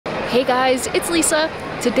Hey guys, it's Lisa.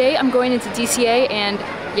 Today I'm going into DCA and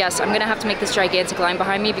yes, I'm gonna have to make this gigantic line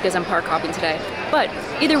behind me because I'm park hopping today. But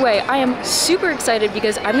either way, I am super excited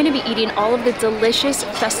because I'm gonna be eating all of the delicious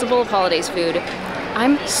Festival of Holidays food.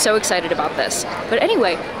 I'm so excited about this. But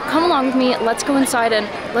anyway, come along with me, let's go inside and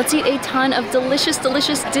let's eat a ton of delicious,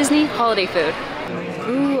 delicious Disney holiday food.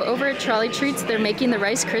 Ooh, over at Trolley Treats, they're making the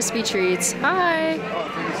Rice Krispie treats. Hi!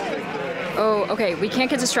 Oh, okay, we can't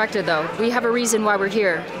get distracted though. We have a reason why we're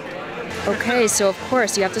here. Okay, so of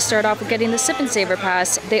course you have to start off with getting the Sip and Savor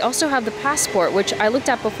Pass. They also have the Passport, which I looked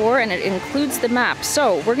at before, and it includes the map.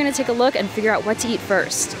 So we're gonna take a look and figure out what to eat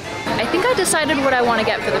first. I think I decided what I want to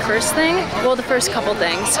get for the first thing. Well, the first couple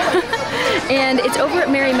things. And it's over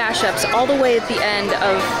at Merry Mashups, all the way at the end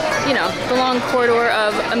of, you know, the long corridor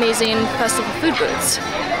of amazing festival food booths.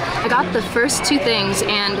 I got the first two things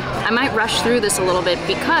and I might rush through this a little bit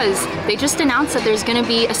because they just announced that there's gonna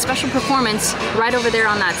be a special performance right over there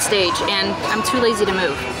on that stage and I'm too lazy to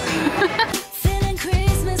move.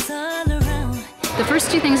 The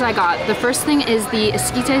first two things I got, the first thing is the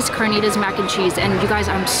Esquites Carnitas mac and cheese, and you guys,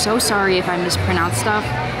 I'm so sorry if I mispronounce stuff.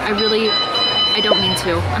 I don't mean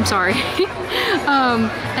to, I'm sorry.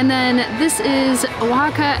 And then this is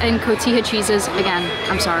Oaxaca and Cotija cheeses. Again,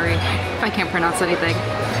 I'm sorry if I can't pronounce anything.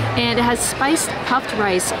 And it has spiced puffed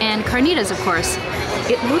rice and carnitas, of course.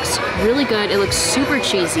 It looks really good, it looks super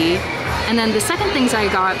cheesy. And then the second things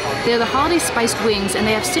I got, they're the holiday spiced wings and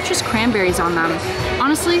they have citrus cranberries on them.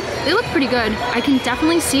 Honestly, they look pretty good. I can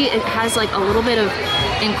definitely see it has like a little bit of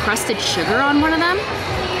encrusted sugar on one of them.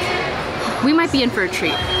 We might be in for a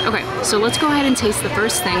treat. Okay, so let's go ahead and taste the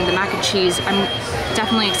first thing, the mac and cheese. I'm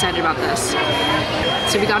definitely excited about this.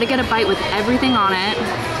 So we gotta get a bite with everything on it.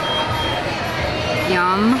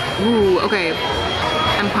 Yum. Ooh, okay.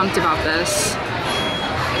 I'm pumped about this.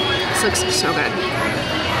 This looks so good.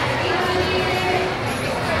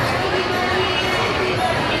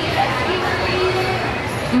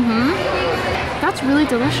 That's really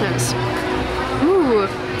delicious. Ooh,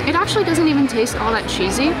 it actually doesn't even taste all that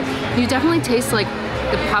cheesy. You definitely taste like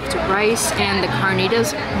the puffed rice and the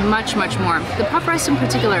carnitas much, much more. The puffed rice in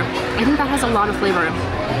particular, I think that has a lot of flavor.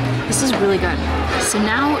 This is really good. So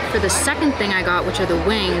now for the second thing I got, which are the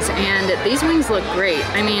wings, and these wings look great.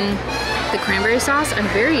 I mean, the cranberry sauce, I'm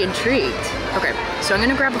very intrigued. Okay, so I'm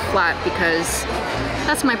gonna grab a flat because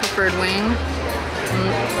that's my preferred wing.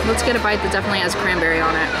 Let's get a bite that definitely has cranberry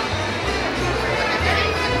on it.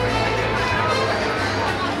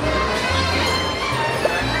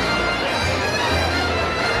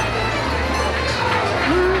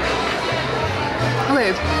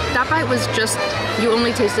 Okay, that bite was just, you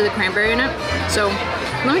only tasted the cranberry in it. So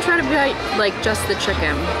let me try to bite like just the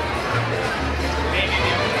chicken.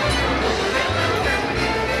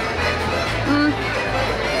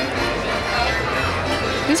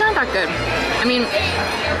 These aren't that good. I mean,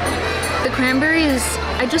 the cranberry is,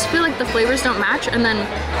 I just feel like the flavors don't match, and then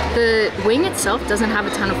the wing itself doesn't have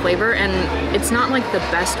a ton of flavor, and it's not like the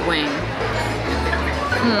best wing.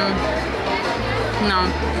 No.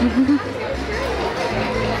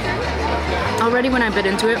 Already when I bit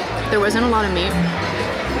into it, there wasn't a lot of meat.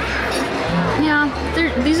 Yeah,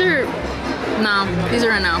 these are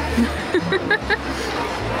a no.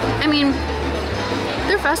 I mean,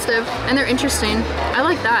 they're festive and they're interesting. I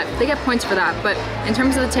like that. They get points for that, but in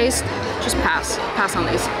terms of the taste, just pass on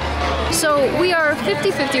these. So we are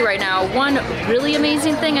 50-50 right now. One really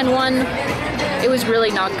amazing thing and one it was really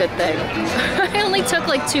not good thing. I only took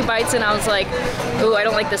like 2 bites and I was like, ooh, I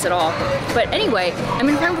don't like this at all. But anyway, I'm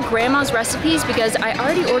in front of Grandma's recipes because I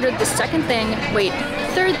already ordered the third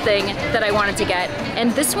thing that I wanted to get.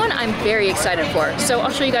 And this one I'm very excited for. So I'll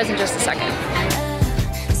show you guys in just a second.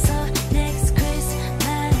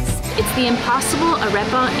 It's the Impossible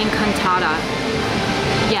Arepa Encantada.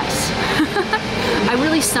 Yes. I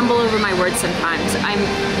really stumble over my words sometimes.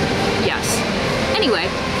 Yes. Anyway,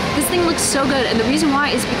 this thing looks so good, and the reason why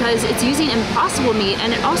is because it's using impossible meat,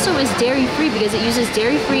 and it also is dairy-free because it uses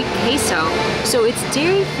dairy-free queso. So it's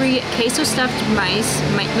dairy-free queso-stuffed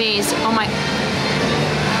maize. Oh my,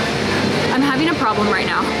 I'm having a problem right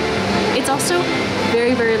now. It's also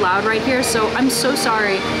very, very loud right here, so I'm so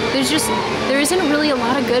sorry. There isn't really a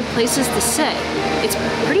lot of good places to sit. It's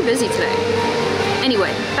pretty busy today.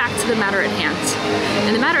 Anyway, back to the matter at hand.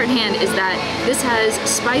 And the matter at hand is that this has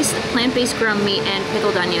spiced plant-based ground meat and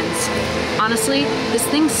pickled onions. Honestly, this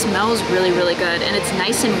thing smells really, really good, and it's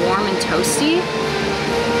nice and warm and toasty.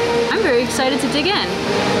 I'm very excited to dig in.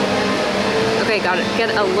 Okay, gotta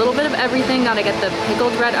get a little bit of everything. Gotta get the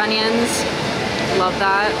pickled red onions. Love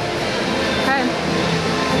that. Okay.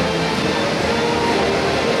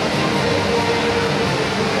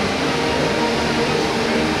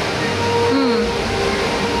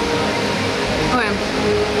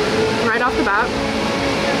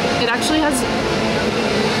 actually has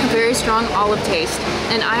a very strong olive taste,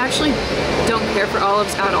 and I actually don't care for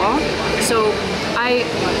olives at all, so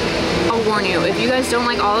I'll warn you, if you guys don't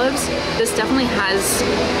like olives, this definitely has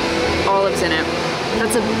olives in it.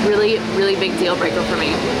 That's a really, really big deal breaker for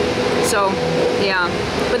me. So yeah,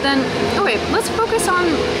 but then, okay, let's focus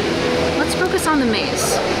on the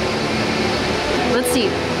maze. Let's see,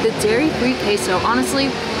 the dairy-free queso. Honestly,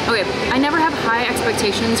 okay, I never have high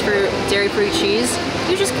expectations for dairy-free cheese.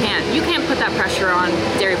 You just can't. You can't put that pressure on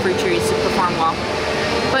dairy-free cheese to perform well.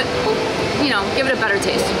 But, you know, give it a better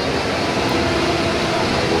taste.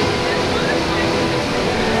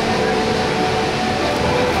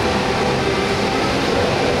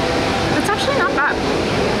 That's actually not bad.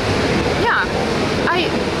 Yeah,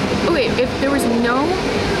 okay, if there was no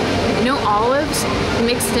olives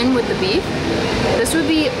mixed in with the beef, this would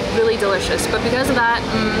be really delicious, but because of that,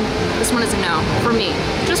 this one is a no, for me,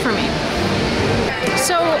 just for me.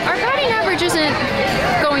 So our batting average isn't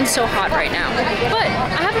going so hot right now, but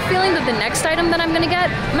I have a feeling that the next item that I'm gonna get,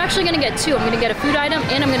 I'm actually gonna get two. I'm gonna get a food item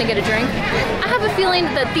and I'm gonna get a drink. I have a feeling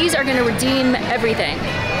that these are gonna redeem everything,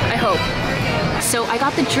 I hope. So I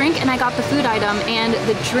got the drink and I got the food item, and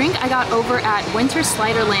the drink I got over at Winter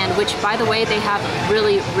Sliderland, which by the way, they have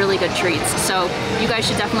really, really good treats. So you guys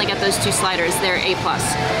should definitely get those two sliders, they're A+.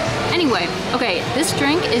 Anyway, okay, this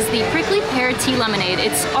drink is the Prickly Pear Tea Lemonade.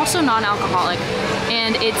 It's also non-alcoholic,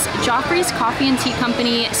 and it's Joffrey's Coffee and Tea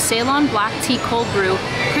Company Ceylon Black Tea Cold Brew,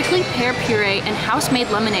 Prickly Pear Puree, and house-made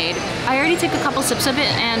lemonade. I already took a couple sips of it,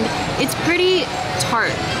 and it's pretty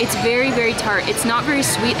tart. It's very, very tart. It's not very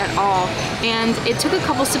sweet at all, and it took a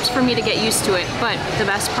couple sips for me to get used to it, but the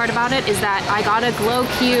best part about it is that I got a glow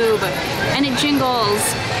cube, and it jingles.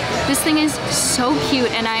 This thing is so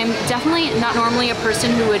cute, and I'm definitely not normally a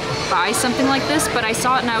person who would buy something like this, but I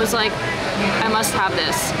saw it and I was like, I must have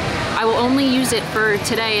this. I will only use it for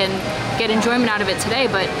today and get enjoyment out of it today,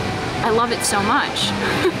 but I love it so much.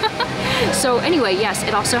 So anyway, yes,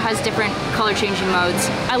 it also has different color changing modes.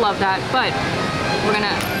 I love that, but we're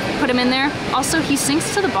gonna put him in there. Also, he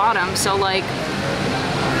sinks to the bottom, so like,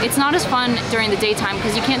 it's not as fun during the daytime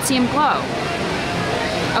because you can't see him glow.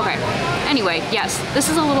 Okay, anyway, yes, this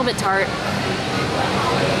is a little bit tart.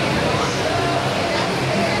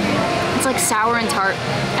 It's like sour and tart.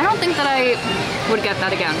 I don't think that I would get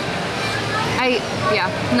that again. Yeah,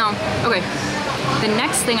 no, okay. The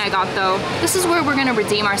next thing I got though, this is where we're gonna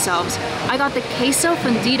redeem ourselves. I got the Queso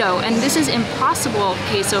Fundido, and this is Impossible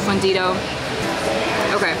Queso Fundido.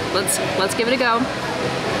 Okay, let's give it a go.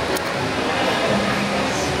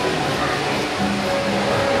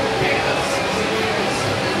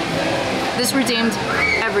 This redeemed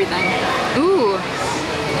everything. Ooh,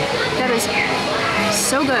 that is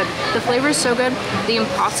so good. The flavor is so good. The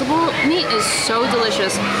Impossible meat is so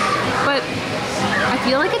delicious, but I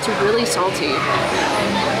feel like it's really salty.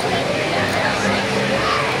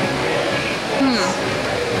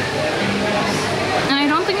 And I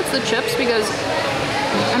don't think it's the chips because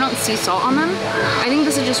I don't see salt on them. I think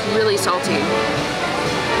this is just really salty.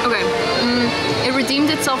 Okay, it redeemed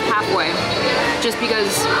itself halfway, just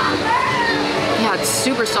because, yeah, it's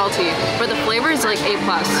super salty, but the flavor is like A+.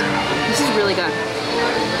 This is really good.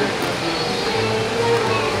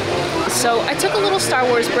 So I took a little Star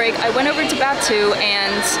Wars break. I went over to Batu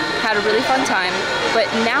and had a really fun time, but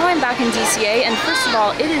now I'm back in DCA, and first of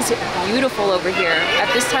all, it is beautiful over here.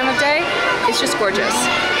 At this time of day, it's just gorgeous.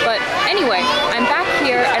 But anyway, I'm back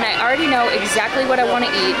here and I already know exactly what I want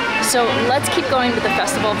to eat, so let's keep going with the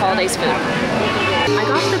Festival of Holidays food. I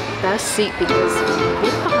got the best seat because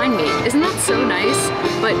look behind me. Isn't that so nice?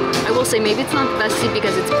 But I will say maybe it's not the best seat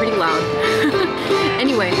because it's pretty loud.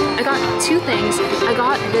 Anyway, I got two things. I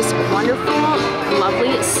got this wonderful,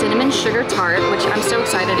 lovely cinnamon sugar tart, which I'm so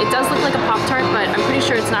excited. It does look like a Pop-Tart, but I'm pretty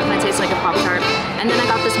sure it's not going to taste like a Pop-Tart. And then I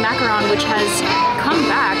got this Macaron, which has come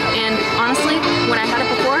back, and honestly, when I had it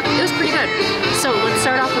before, it was pretty good. So let's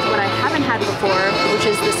start off with what I haven't had before, which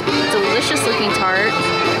is this delicious looking tart.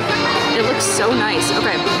 It looks so nice.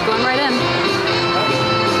 Okay, going right in.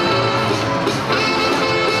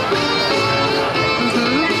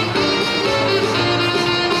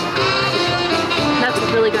 That's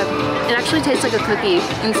really good. It actually tastes like a cookie.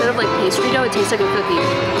 Instead of like pastry dough, it tastes like a cookie.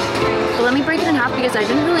 But let me break it in half because I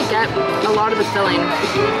didn't really get a lot of the filling.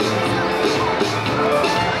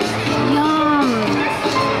 Yum!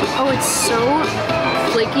 Oh, it's so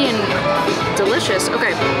flaky and delicious.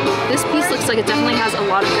 Okay, this piece looks like it definitely has a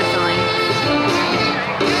lot of good filling.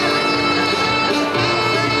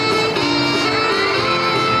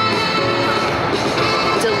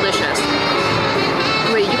 Delicious.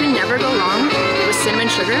 Wait, you can never go wrong with cinnamon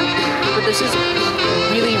sugar, but this is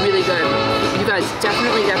really, really good. You guys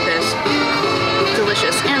definitely get this.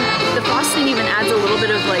 Delicious. And the frosting even adds a little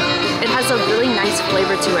bit of like, it has a really nice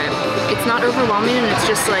flavor to it. It's not overwhelming and it's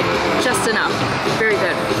just like, just enough. Very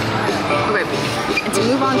good. Okay, and to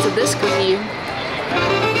move on to this cookie,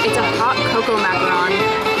 it's a hot cocoa macaron.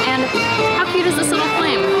 And how cute is this little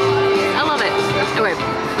flame? I love it. Okay,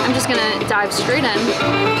 I'm just gonna dive straight in.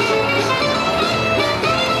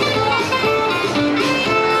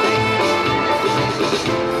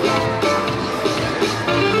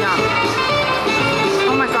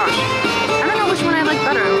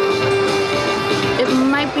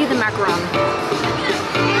 Be the macaron.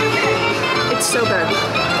 It's so good.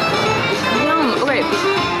 Yum. Okay,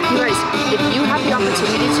 you guys, if you have the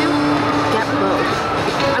opportunity to, get both.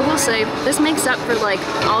 I will say, this makes up for like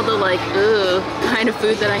all the like, ugh, kind of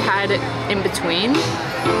food that I had in between.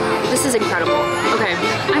 This is incredible. Okay,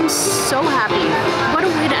 I'm so happy. What a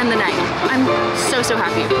way to end the night. I'm so, so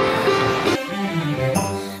happy.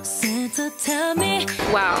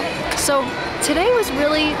 Wow. So today was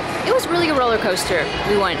really, it was really a roller coaster.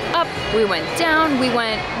 We went up, we went down, we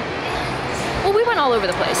went all over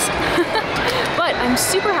the place. But I'm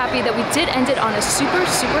super happy that we did end it on a super,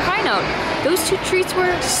 super high note. Those two treats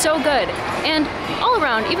were so good. And all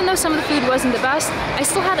around, even though some of the food wasn't the best, I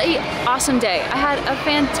still had an awesome day. I had a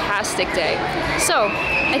fantastic day. So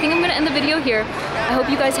I think I'm gonna end the video here. I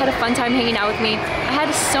hope you guys had a fun time hanging out with me. I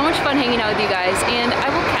had so much fun hanging out with you guys, and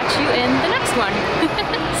I will catch you in the next one.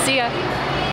 See ya.